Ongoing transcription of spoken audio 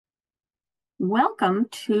Welcome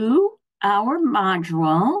to our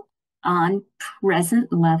module on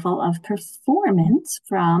present level of performance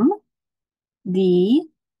from the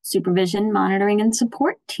Supervision, Monitoring, and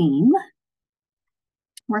Support team.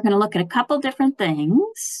 We're going to look at a couple different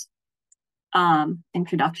things,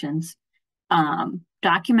 introductions,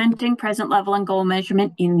 documenting present level and goal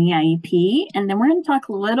measurement in the IEP, and then we're going to talk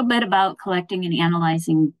a little bit about collecting and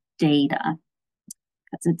analyzing data,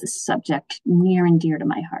 because it's a subject near and dear to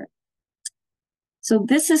my heart. So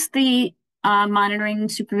this is the Monitoring,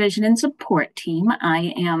 Supervision, and Support team.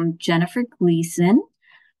 I am Jennifer Gleason.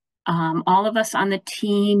 All of us on the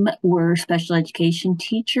team were special education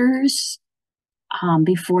teachers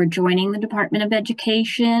before joining the Department of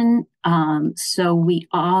Education. So we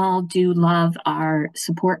all do love our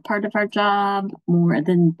support part of our job more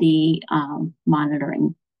than the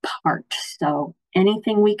monitoring part. So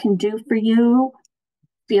anything we can do for you,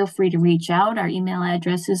 feel free to reach out. Our email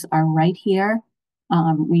addresses are right here.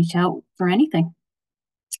 Reach out for anything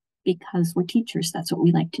because we're teachers. That's what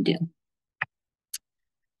we like to do.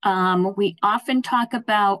 We often talk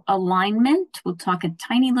about alignment. We'll talk a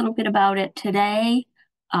tiny little bit about it today,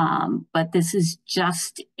 but this is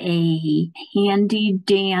just a handy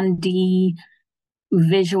dandy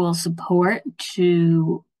visual support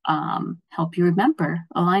to help you remember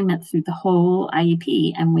alignment through the whole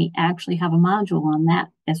IEP, and we actually have a module on that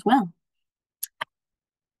as well.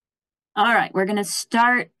 All right, we're going to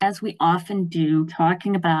start, as we often do,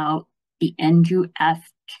 talking about the Andrew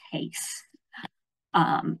F. case.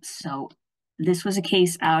 So this was a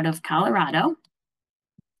case out of Colorado,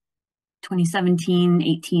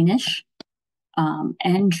 2017-18-ish.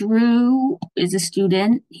 Andrew is a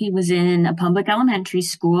student. He was in a public elementary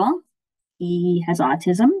school. He has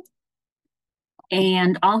autism.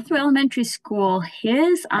 And all through elementary school,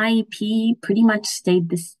 his IEP pretty much stayed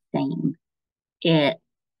the same.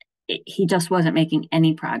 He just wasn't making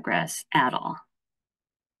any progress at all.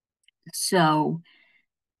 So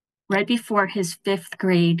right before his 5th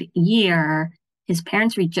grade year, his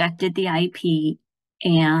parents rejected the IEP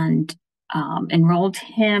and enrolled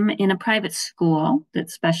him in a private school that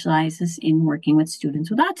specializes in working with students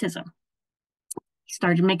with autism. He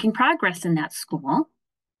started making progress in that school,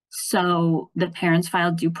 so the parents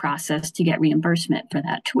filed due process to get reimbursement for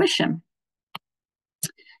that tuition.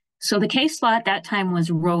 So the case law at that time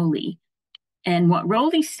was Rowley. And what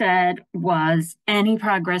Rowley said was any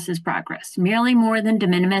progress is progress. Merely more than de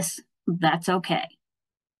minimis, that's okay.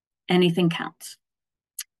 Anything counts.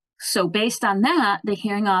 So based on that, the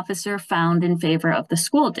hearing officer found in favor of the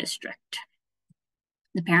school district.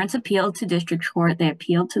 The parents appealed to district court. They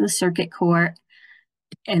appealed to the circuit court.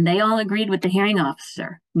 And they all agreed with the hearing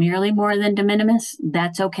officer. Merely more than de minimis,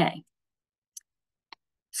 that's okay.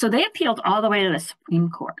 So they appealed all the way to the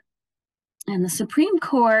Supreme Court. And the Supreme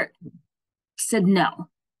Court said, no,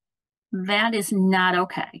 that is not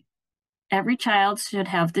okay. Every child should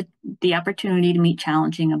have the opportunity to meet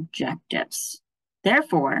challenging objectives.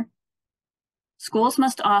 Therefore, schools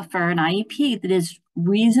must offer an IEP that is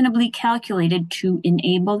reasonably calculated to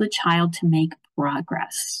enable the child to make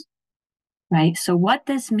progress, right? So what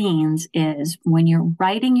this means is when you're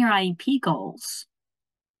writing your IEP goals,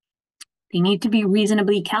 they need to be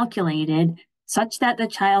reasonably calculated such that the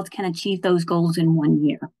child can achieve those goals in 1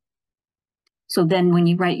 year. So then when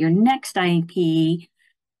you write your next IEP,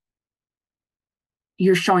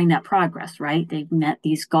 you're showing that progress, right? They've met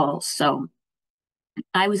these goals. So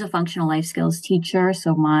I was a functional life skills teacher,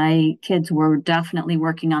 so my kids were definitely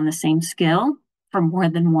working on the same skill for more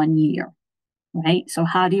than 1 year, right? So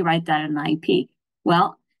how do you write that in an IEP?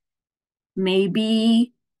 Well,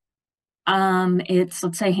 maybe it's,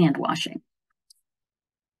 let's say, hand washing.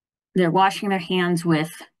 They're washing their hands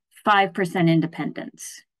with 5%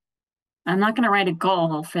 independence. I'm not going to write a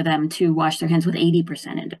goal for them to wash their hands with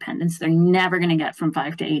 80% independence. They're never going to get from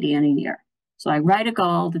 5 to 80 in a year. So I write a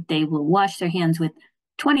goal that they will wash their hands with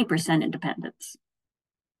 20% independence.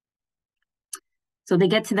 So they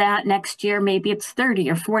get to that next year, maybe it's 30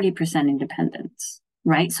 or 40% independence,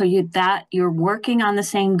 right? So you're working on the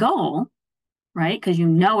same goal, right? Because you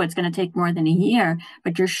know it's going to take more than a year,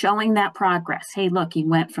 but you're showing that progress. Hey, look, you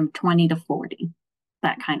went from 20 to 40.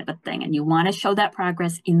 That kind of a thing. And you want to show that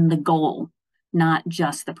progress in the goal, not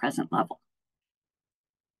just the present level.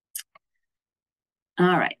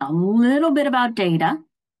 All right, a little bit about data.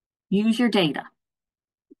 Use your data.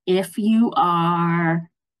 If you are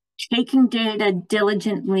taking data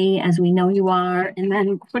diligently, as we know you are, and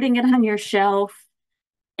then putting it on your shelf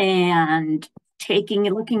and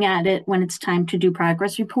looking at it when it's time to do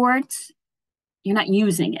progress reports, you're not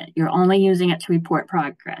using it. You're only using it to report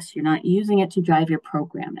progress. You're not using it to drive your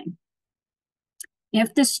programming.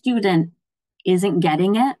 If the student isn't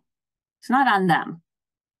getting it, it's not on them,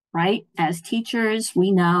 right? As teachers,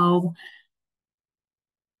 we know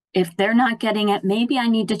if they're not getting it, maybe I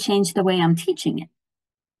need to change the way I'm teaching it,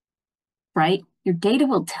 right? Your data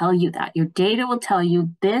will tell you that. Your data will tell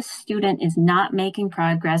you this student is not making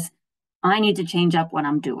progress. I need to change up what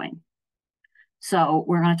I'm doing. So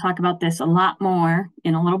we're going to talk about this a lot more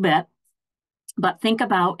in a little bit. But think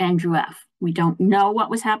about Andrew F. We don't know what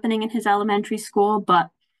was happening in his elementary school, but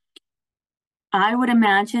I would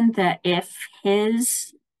imagine that if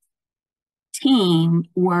his team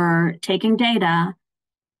were taking data,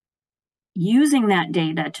 using that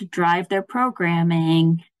data to drive their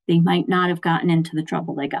programming, they might not have gotten into the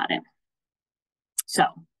trouble they got in. So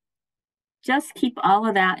just keep all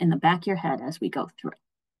of that in the back of your head as we go through.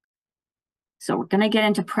 So we're going to get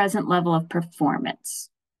into present level of performance.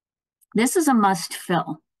 This is a must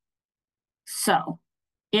fill. So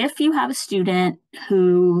if you have a student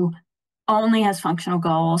who only has functional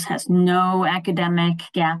goals, has no academic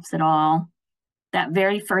gaps at all, that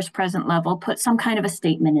very first present level, put some kind of a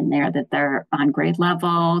statement in there that they're on grade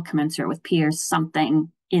level, commensurate with peers,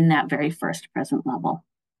 something in that very first present level.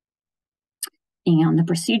 And the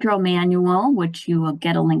procedural manual, which you will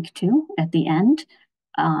get a link to at the end,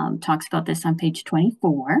 talks about this on page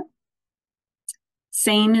 24.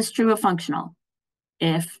 Same is true of functional.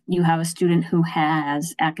 If you have a student who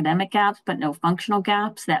has academic gaps but no functional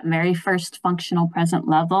gaps, that very first functional present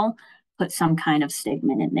level, put some kind of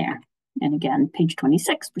statement in there. And again, page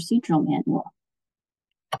 26, procedural manual.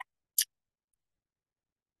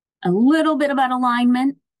 A little bit about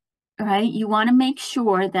alignment, right? You want to make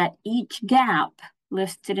sure that each gap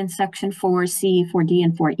listed in section 4C, 4D,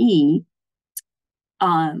 and 4E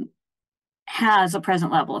has a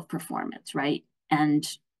present level of performance, right? And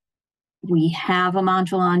we have a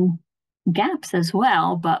module on gaps as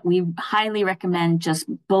well, but we highly recommend just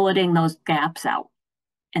bulleting those gaps out.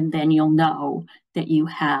 And then you'll know that you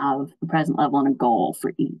have a present level and a goal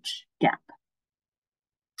for each gap.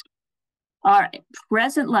 All right,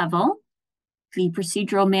 present level. The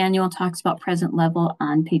procedural manual talks about present level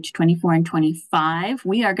on page 24 and 25.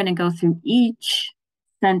 We are going to go through each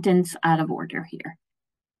sentence out of order here.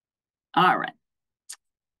 All right.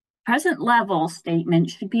 Present level statement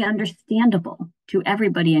should be understandable to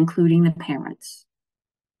everybody, including the parents,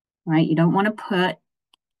 right? You don't want to put,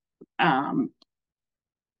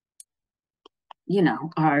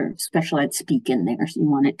 our special ed speak in there. So you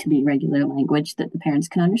want it to be regular language that the parents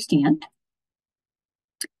can understand.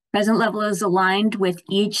 Present level is aligned with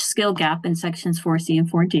each skill gap in sections 4C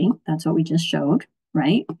and 4D. That's what we just showed,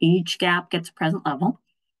 right? Each gap gets a present level.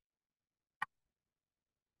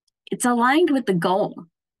 It's aligned with the goal.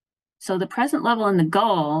 So the present level and the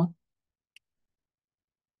goal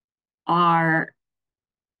are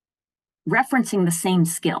referencing the same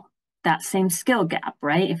skill, that same skill gap,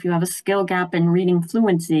 right? If you have a skill gap in reading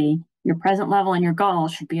fluency, your present level and your goal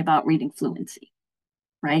should be about reading fluency,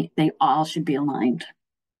 right? They all should be aligned.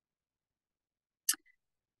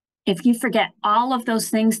 If you forget all of those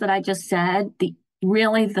things that I just said, the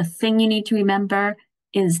thing you need to remember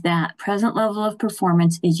is that present level of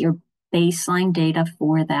performance is your baseline data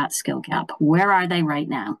for that skill gap. Where are they right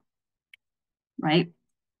now, right?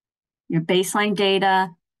 Your baseline data,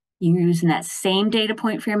 you're using that same data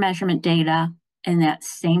point for your measurement data and that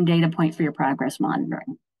same data point for your progress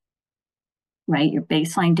monitoring, right? Your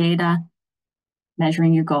baseline data,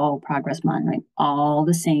 measuring your goal, progress monitoring, all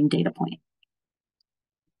the same data point.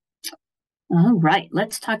 All right,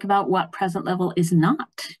 let's talk about what present level is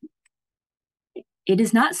not. It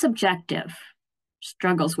is not subjective.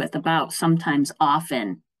 Struggles with about sometimes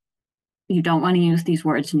often. You don't want to use these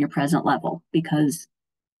words in your present level because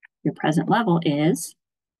your present level is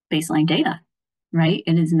baseline data, right?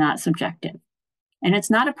 It is not subjective. And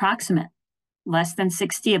it's not approximate. Less than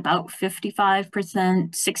 60, about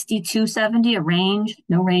 55%, 62, 70, a range,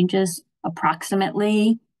 no ranges,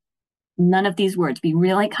 approximately. None of these words. Be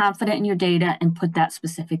really confident in your data and put that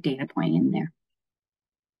specific data point in there.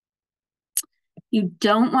 You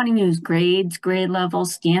don't want to use grades, grade level,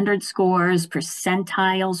 standard scores,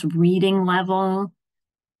 percentiles, reading level,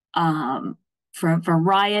 for a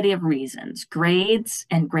variety of reasons. Grades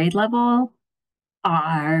and grade level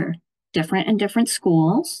are different in different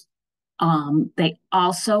schools. They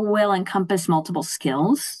also will encompass multiple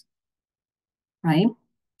skills, right?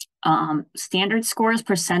 Standard scores,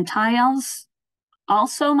 percentiles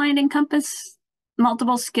also might encompass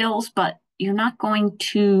multiple skills, but you're not going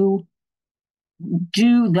to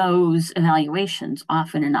do those evaluations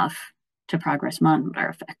often enough to progress monitor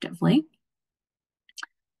effectively.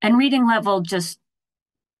 And reading level just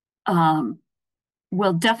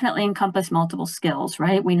will definitely encompass multiple skills,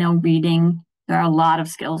 right? We know reading There are a lot of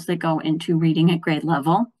skills that go into reading at grade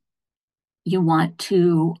level. You want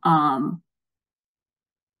to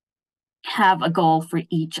have a goal for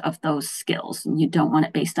each of those skills, and you don't want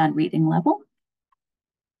it based on reading level.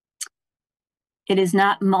 It is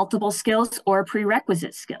not multiple skills or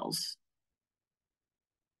prerequisite skills.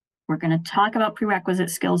 We're going to talk about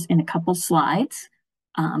prerequisite skills in a couple slides,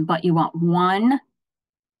 but you want one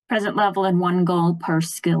present level and one goal per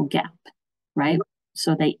skill gap, right?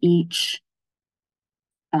 So they each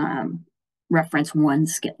reference one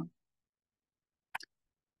skill.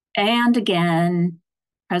 And again,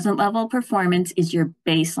 present level performance is your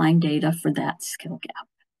baseline data for that skill gap.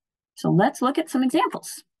 So let's look at some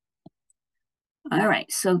examples. All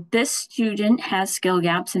right, so this student has skill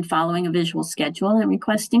gaps in following a visual schedule and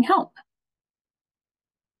requesting help.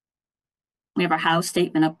 We have our how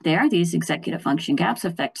statement up there. These executive function gaps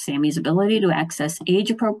affect Sammy's ability to access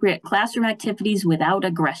age-appropriate classroom activities without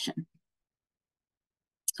aggression.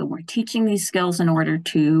 So we're teaching these skills in order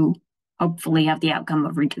to hopefully have the outcome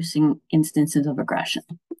of reducing instances of aggression.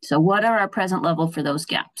 So what are our present level for those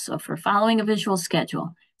gaps? So for following a visual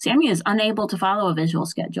schedule, Sammy is unable to follow a visual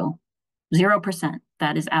schedule. 0%.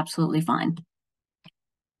 That is absolutely fine.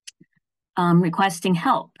 Requesting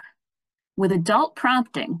help. With adult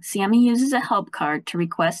prompting, Sammy uses a help card to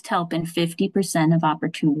request help in 50% of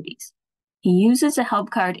opportunities. He uses a help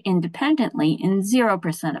card independently in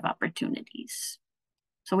 0% of opportunities.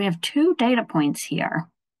 So we have 2 data points here.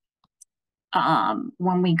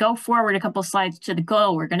 When we go forward a couple slides to the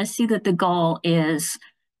goal, we're going to see that the goal is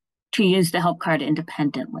to use the help card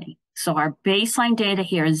independently. So our baseline data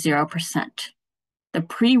here is 0%. The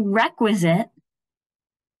prerequisite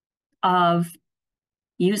of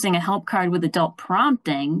using a help card with adult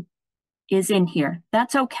prompting is in here.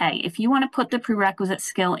 That's okay. If you want to put the prerequisite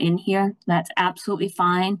skill in here, that's absolutely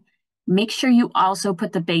fine. Make sure you also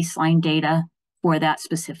put the baseline data for that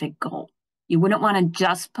specific goal. You wouldn't want to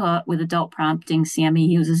just put with adult prompting, Sammy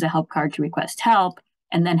uses a help card to request help,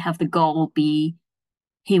 and then have the goal be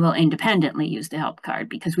he will independently use the help card,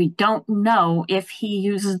 because we don't know if he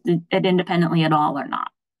uses it independently at all or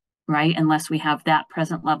not, right? Unless we have that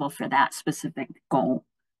present level for that specific goal.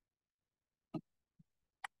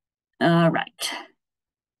 All right.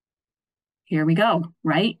 Here we go,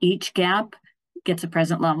 right? Each gap gets a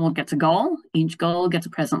present level, gets a goal. Each goal gets a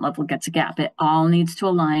present level, gets a gap. It all needs to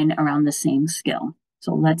align around the same skill.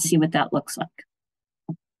 So let's see what that looks like.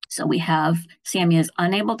 So we have Sammy is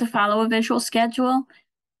unable to follow a visual schedule.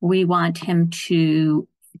 We want him to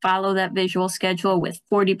follow that visual schedule with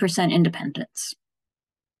 40% independence.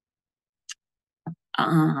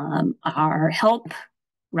 Our help,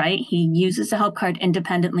 right? He uses the help card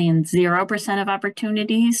independently in 0% of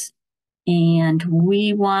opportunities. And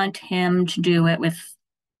we want him to do it with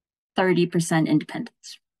 30%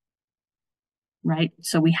 independence, right?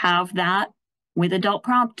 So we have that with adult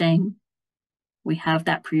prompting. We have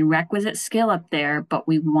that prerequisite skill up there, but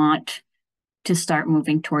we want to start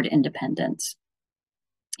moving toward independence.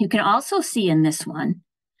 You can also see in this one,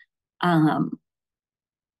 30%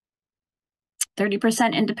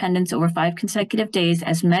 independence over 5 consecutive days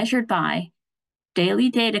as measured by daily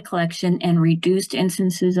data collection and reduced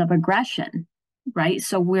instances of aggression, right?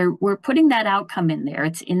 So we're putting that outcome in there.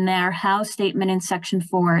 It's in their how statement in section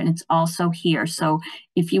 4, and it's also here. So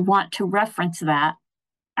if you want to reference that,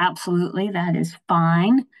 absolutely, that is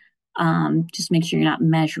fine. Just make sure you're not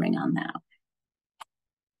measuring on that.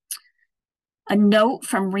 A note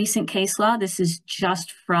from recent case law, this is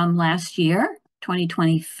just from last year,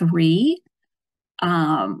 2023.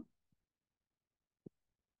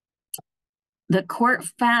 The court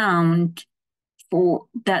found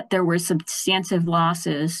that there were substantive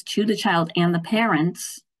losses to the child and the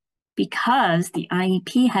parents because the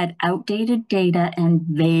IEP had outdated data and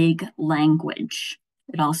vague language.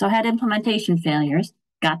 It also had implementation failures,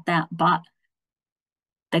 got that, but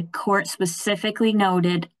the court specifically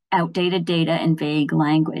noted outdated data and vague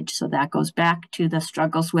language. So that goes back to the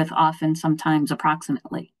struggles with often, sometimes,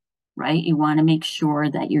 approximately, right? You want to make sure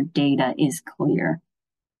that your data is clear.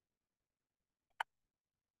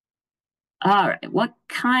 All right, what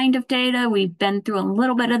kind of data? We've been through a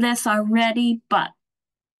little bit of this already, but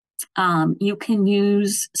you can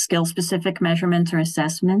use skill-specific measurements or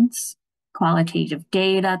assessments, qualitative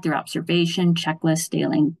data through observation, checklist,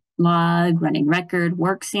 daily log, running record,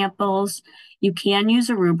 work samples. You can use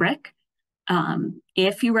a rubric.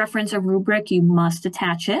 If you reference a rubric, you must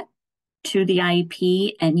attach it to the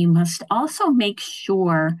IEP, and you must also make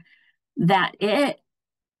sure that it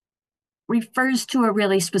refers to a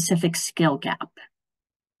really specific skill gap.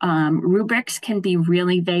 Rubrics can be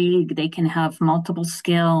really vague. They can have multiple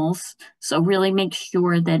skills. So really make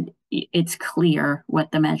sure that it's clear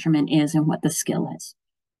what the measurement is and what the skill is.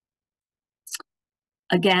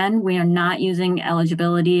 Again, we are not using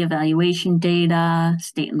eligibility evaluation data,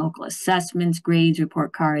 state and local assessments, grades,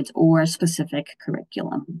 report cards, or specific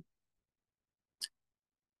curriculum.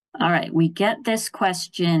 All right, we get this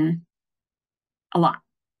question a lot.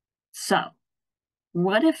 So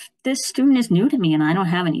what if this student is new to me and I don't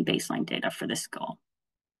have any baseline data for this school?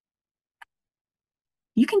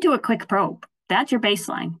 You can do a quick probe. That's your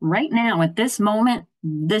baseline. Right now, at this moment,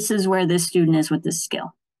 this is where this student is with this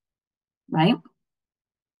skill, right?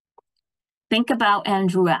 Think about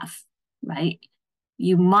Andrew F., right?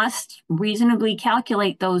 You must reasonably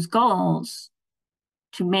calculate those goals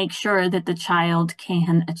to make sure that the child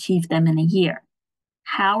can achieve them in a year.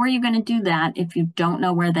 How are you going to do that if you don't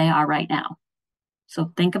know where they are right now?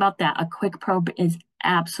 So think about that. A quick probe is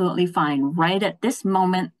absolutely fine. Right at this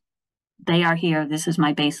moment, they are here. This is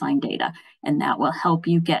my baseline data, and that will help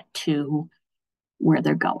you get to where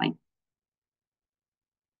they're going.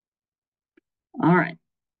 All right.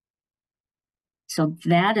 So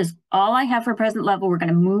that is all I have for present level. We're going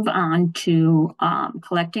to move on to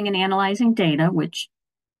collecting and analyzing data, which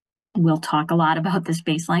we'll talk a lot about this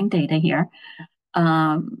baseline data here.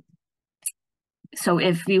 So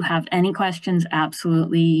if you have any questions,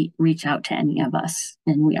 absolutely reach out to any of us,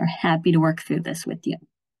 and we are happy to work through this with you.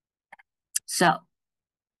 So,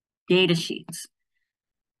 data sheets.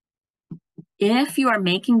 If you are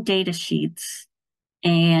making data sheets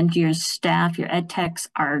and your staff, your ed techs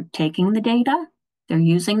are taking the data, they're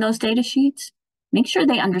using those data sheets, make sure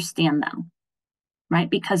they understand them, right?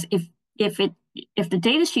 Because if the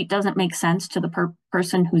data sheet doesn't make sense to the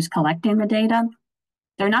person who's collecting the data,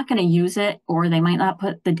 they're not going to use it, or they might not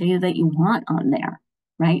put the data that you want on there,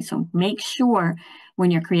 right? So make sure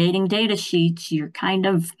when you're creating data sheets, you're kind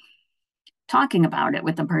of talking about it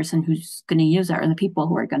with the person who's going to use it or the people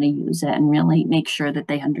who are going to use it, and really make sure that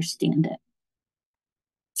they understand it.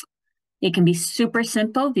 It can be super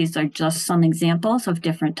simple. These are just some examples of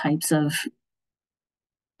different types of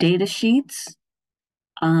data sheets.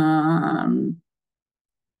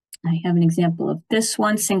 I have an example of this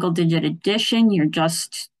one, single digit addition. You're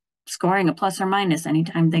just scoring a plus or minus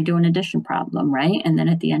anytime they do an addition problem, right? And then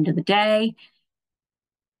at the end of the day,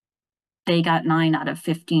 they got 9 out of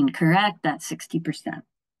 15 correct. That's 60%.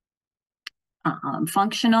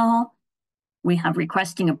 Functional, we have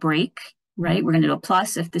requesting a break, right? We're going to do a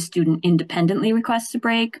plus if the student independently requests a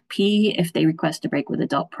break, P if they request a break with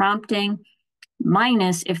adult prompting,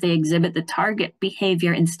 minus if they exhibit the target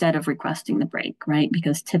behavior instead of requesting the break, right?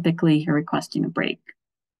 Because typically you're requesting a break.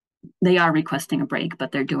 They are requesting a break,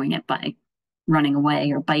 but they're doing it by running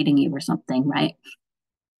away or biting you or something, right?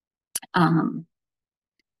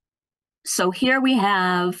 So here we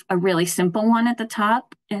have a really simple one at the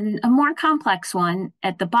top and a more complex one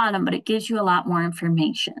at the bottom, but it gives you a lot more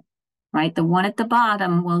information, right? The one at the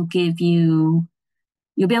bottom will give you,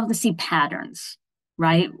 you'll be able to see patterns,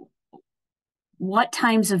 right? What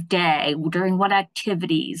times of day, during what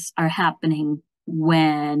activities are happening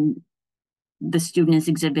when the student is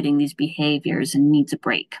exhibiting these behaviors and needs a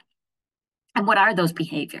break? And what are those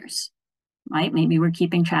behaviors, right? Maybe we're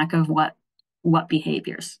keeping track of what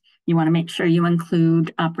behaviors. You want to make sure you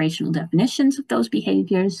include operational definitions of those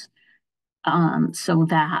behaviors so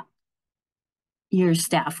that your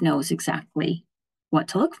staff knows exactly what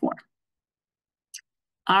to look for.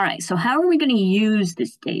 All right, so how are we going to use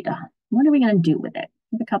this data? What are we going to do with it?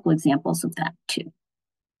 I have a couple examples of that too.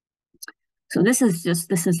 So this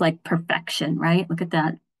is like perfection, right? Look at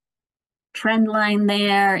that trend line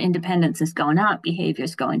there. Independence is going up, behavior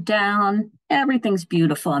is going down. Everything's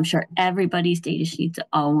beautiful. I'm sure everybody's data sheets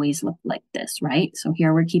always look like this, right? So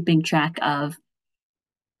here we're keeping track of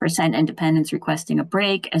percent independence requesting a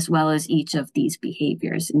break, as well as each of these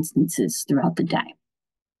behaviors instances throughout the day.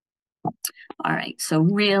 All right, so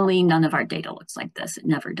really none of our data looks like this. It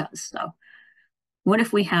never does. So what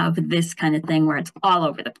if we have this kind of thing where it's all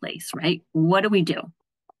over the place, right? What do?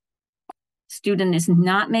 Student is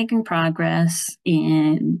not making progress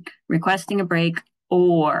in requesting a break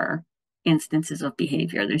or instances of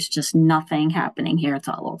behavior. There's just nothing happening here. It's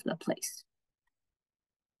all over the place.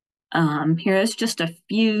 Here's just a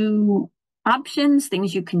few options,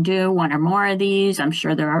 things you can do, one or more of these. I'm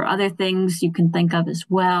sure there are other things you can think of as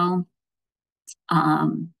well.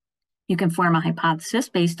 You can form a hypothesis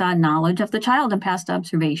based on knowledge of the child and past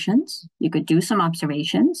observations. You could do some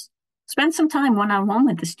observations. Spend some time one-on-one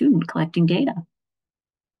with the student collecting data.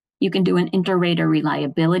 You can do an inter-rater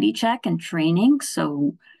reliability check and training.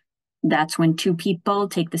 So that's when 2 people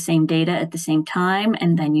take the same data at the same time,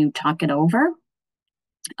 and then you talk it over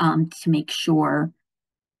to make sure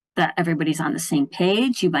that everybody's on the same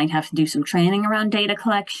page. You might have to do some training around data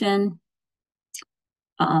collection.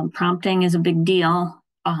 Prompting is a big deal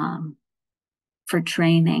for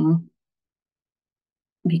training,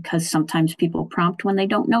 because sometimes people prompt when they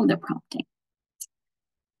don't know they're prompting.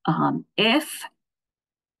 If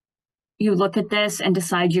you look at this and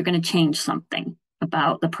decide you're going to change something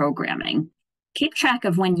about the programming, keep track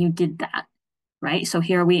of when you did that, right? So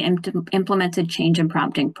here we implemented change in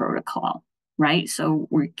prompting protocol, right? So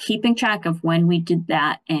we're keeping track of when we did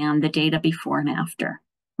that and the data before and after,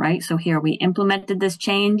 right? So here we implemented this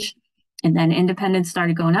change, and then independence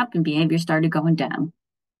started going up and behavior started going down.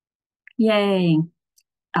 Yay.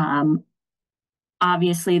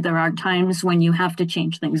 Obviously, there are times when you have to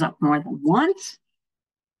change things up more than once,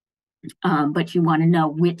 but you want to know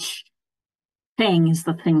which thing is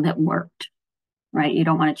the thing that worked, right? You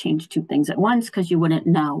don't want to change two things at once because you wouldn't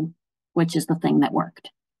know which is the thing that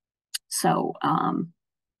worked. So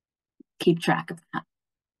keep track of that.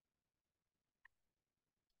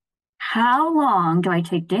 How long do I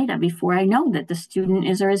take data before I know that the student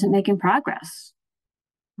is or isn't making progress?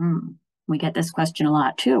 We get this question a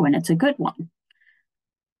lot too, and it's a good one.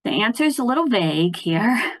 The answer is a little vague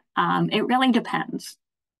here. It really depends.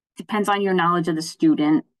 Depends on your knowledge of the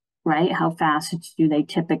student, right? How fast do they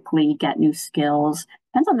typically get new skills?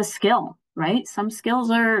 Depends on the skill, right? Some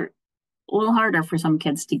skills are a little harder for some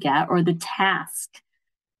kids to get, or the task.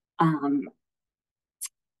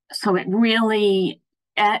 So it really,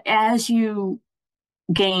 as you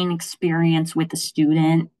gain experience with the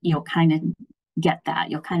student, you'll kind of get that.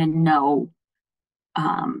 You'll kind of know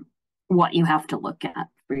what you have to look at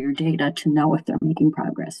for your data to know if they're making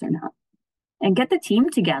progress or not. And get the team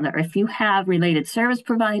together. If you have related service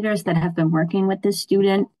providers that have been working with this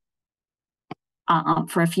student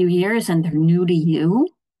for a few years and they're new to you,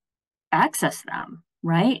 access them,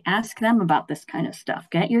 right? Ask them about this kind of stuff.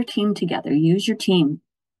 Get your team together. Use your team.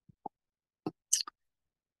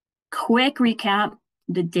 Quick recap.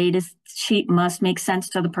 The data sheet must make sense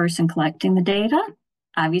to the person collecting the data.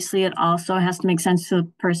 Obviously, it also has to make sense to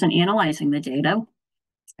the person analyzing the data.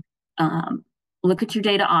 Look at your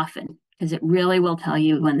data often, because it really will tell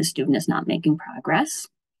you when the student is not making progress.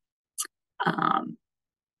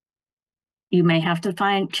 You may have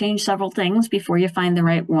to change several things before you find the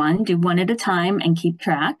right one. Do one at a time and keep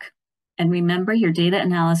track. And remember, your data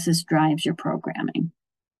analysis drives your programming.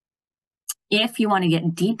 If you want to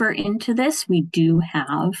get deeper into this, we do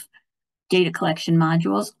have data collection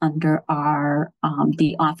modules under our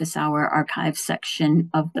the office hour archive section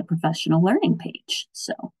of the professional learning page.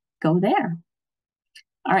 So go there.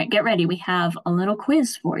 All right, get ready. We have a little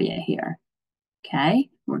quiz for you here. Okay,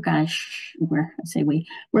 we're gonna show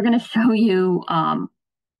you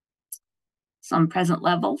some present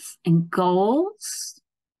levels and goals.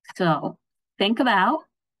 So think about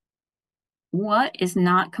what is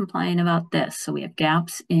not compliant about this. So we have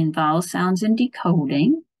gaps in vowel sounds and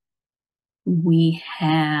decoding. We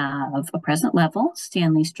have a present level.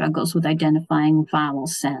 Stanley struggles with identifying vowel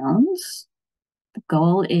sounds. The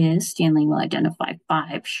goal is Stanley will identify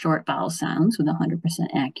 5 short vowel sounds with 100%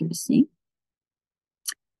 accuracy.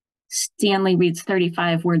 Stanley reads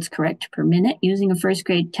 35 words correct per minute using a first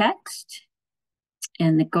grade text.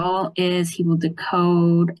 And the goal is he will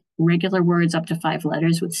decode regular words up to 5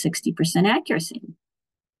 letters with 60% accuracy.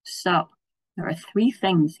 So there are 3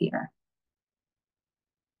 things here.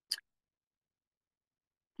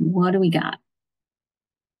 What do we got?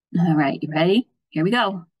 All right, you ready? Here we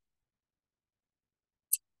go.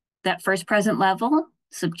 That first present level,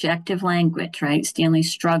 subjective language, right? Stanley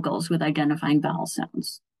struggles with identifying vowel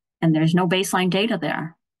sounds. And there's no baseline data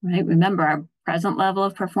there, right? Remember, our present level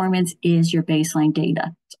of performance is your baseline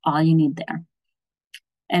data. It's all you need there.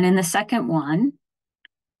 And in the second one,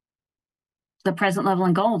 the present level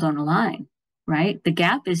and goal don't align, right? The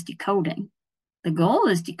gap is decoding. The goal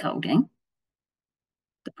is decoding.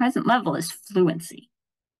 The present level is fluency.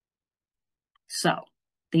 So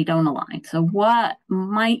they don't align. So what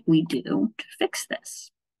might we do to fix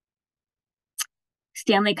this?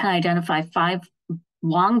 Stanley can identify 5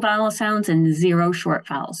 long vowel sounds and 0 short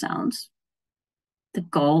vowel sounds. The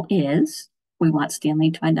goal is we want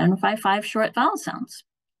Stanley to identify 5 short vowel sounds.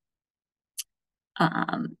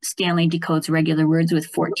 Stanley decodes regular words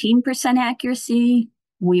with 14% accuracy.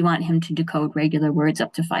 We want him to decode regular words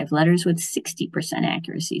up to 5 letters with 60%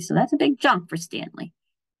 accuracy. So that's a big jump for Stanley.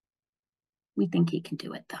 We think he can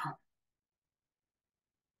do it, though.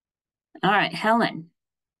 All right, Helen.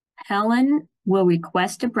 Helen will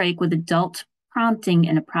request a break with adult prompting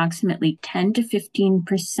in approximately 10 to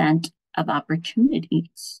 15% of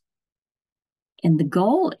opportunities. And the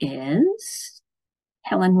goal is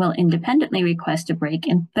Helen will independently request a break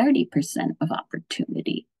in 30% of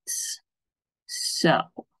opportunities. So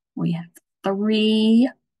we have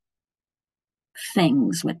 3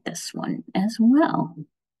 things with this one as well.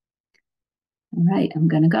 All right, I'm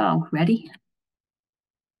going to go. Ready?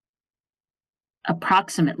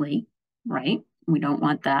 Approximately, right? We don't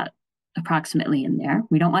want that approximately in there.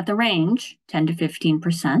 We don't want the range, 10 to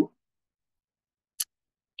 15%.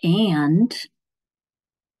 And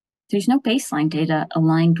there's no baseline data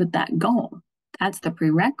aligned with that goal. That's the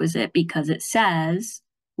prerequisite because it says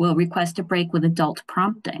we'll request a break with adult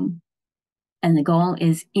prompting. And the goal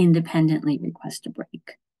is independently request a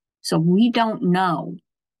break. So we don't know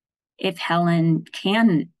if Helen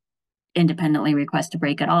can independently request a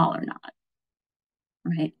break at all or not,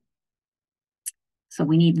 right? So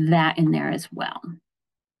we need that in there as well.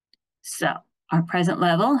 So our present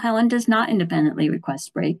level, Helen does not independently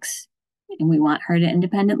request breaks, and we want her to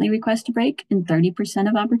independently request a break in 30%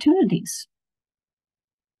 of opportunities.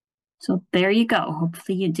 So there you go.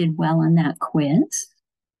 Hopefully you did well on that quiz.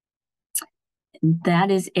 And that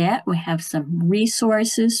is it. We have some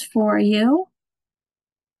resources for you.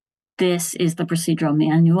 This is the procedural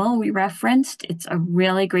manual we referenced. It's a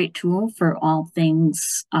really great tool for all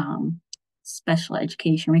things special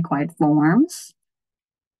education required forms.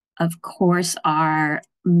 Of course, our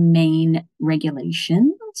Maine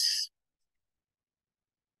regulations.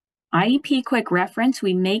 IEP quick reference,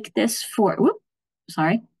 we make this for,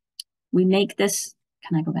 we make this,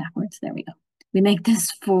 can I go backwards? There we go. We make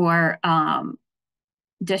this for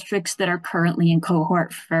districts that are currently in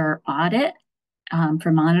cohort for audit,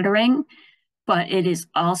 for monitoring, but it is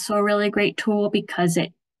also a really great tool because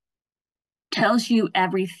it tells you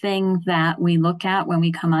everything that we look at when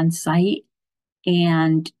we come on site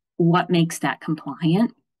and what makes that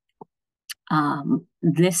compliant.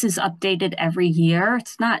 This is updated every year.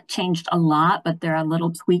 It's not changed a lot, but there are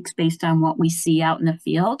little tweaks based on what we see out in the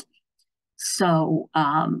field. So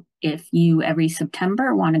if you every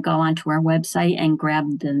September want to go onto our website and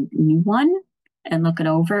grab the new one and look it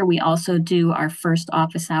over, we also do our first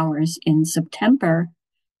office hours in September.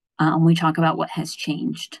 We talk about what has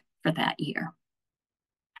changed for that year.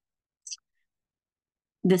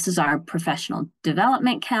 This is our professional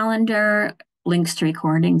development calendar, links to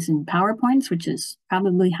recordings and PowerPoints, which is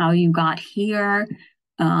probably how you got here.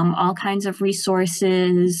 All kinds of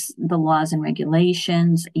resources, the laws and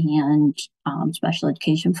regulations, and special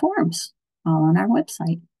education forms, all on our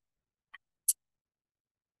website.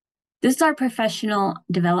 This is our professional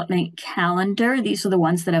development calendar. These are the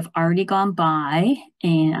ones that have already gone by,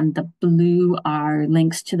 and the blue are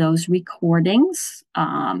links to those recordings.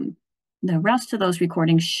 The rest of those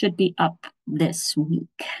recordings should be up this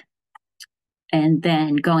week. And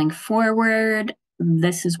then going forward,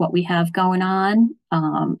 this is what we have going on.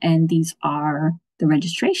 And these are the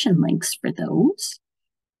registration links for those.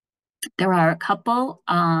 There are a couple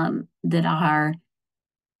that are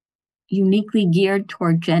uniquely geared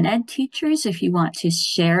toward gen ed teachers. If you want to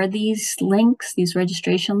share these links, these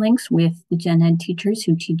registration links with the gen ed teachers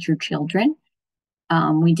who teach your children.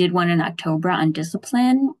 We did one in October on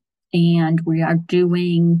discipline, and we are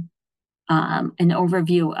doing an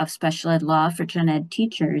overview of special ed law for gen ed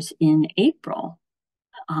teachers in April.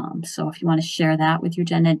 So if you want to share that with your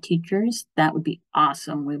gen ed teachers, that would be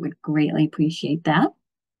awesome. We would greatly appreciate that.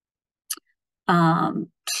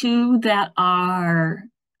 2 that are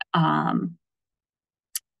kind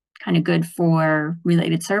of good for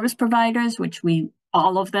related service providers, which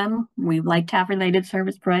all of them, we like to have related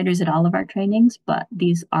service providers at all of our trainings, but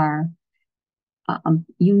these are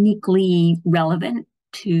uniquely relevant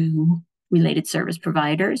to related service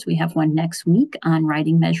providers. We have one next week on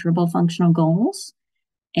writing measurable functional goals.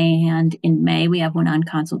 And in May, we have one on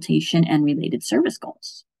consultation and related service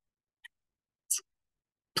goals.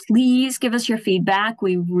 Please give us your feedback.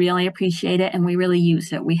 We really appreciate it, and we really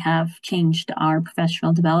use it. We have changed our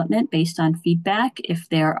professional development based on feedback. If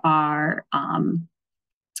there are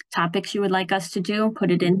topics you would like us to do,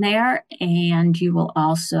 put it in there, and you will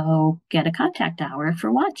also get a contact hour for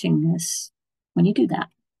watching this when you do that.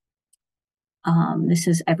 This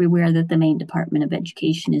is everywhere that the Maine Department of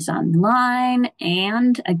Education is online.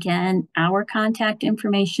 And again, our contact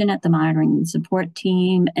information at the monitoring and support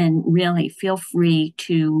team. And really feel free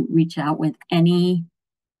to reach out with any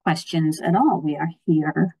questions at all. We are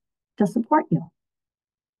here to support you.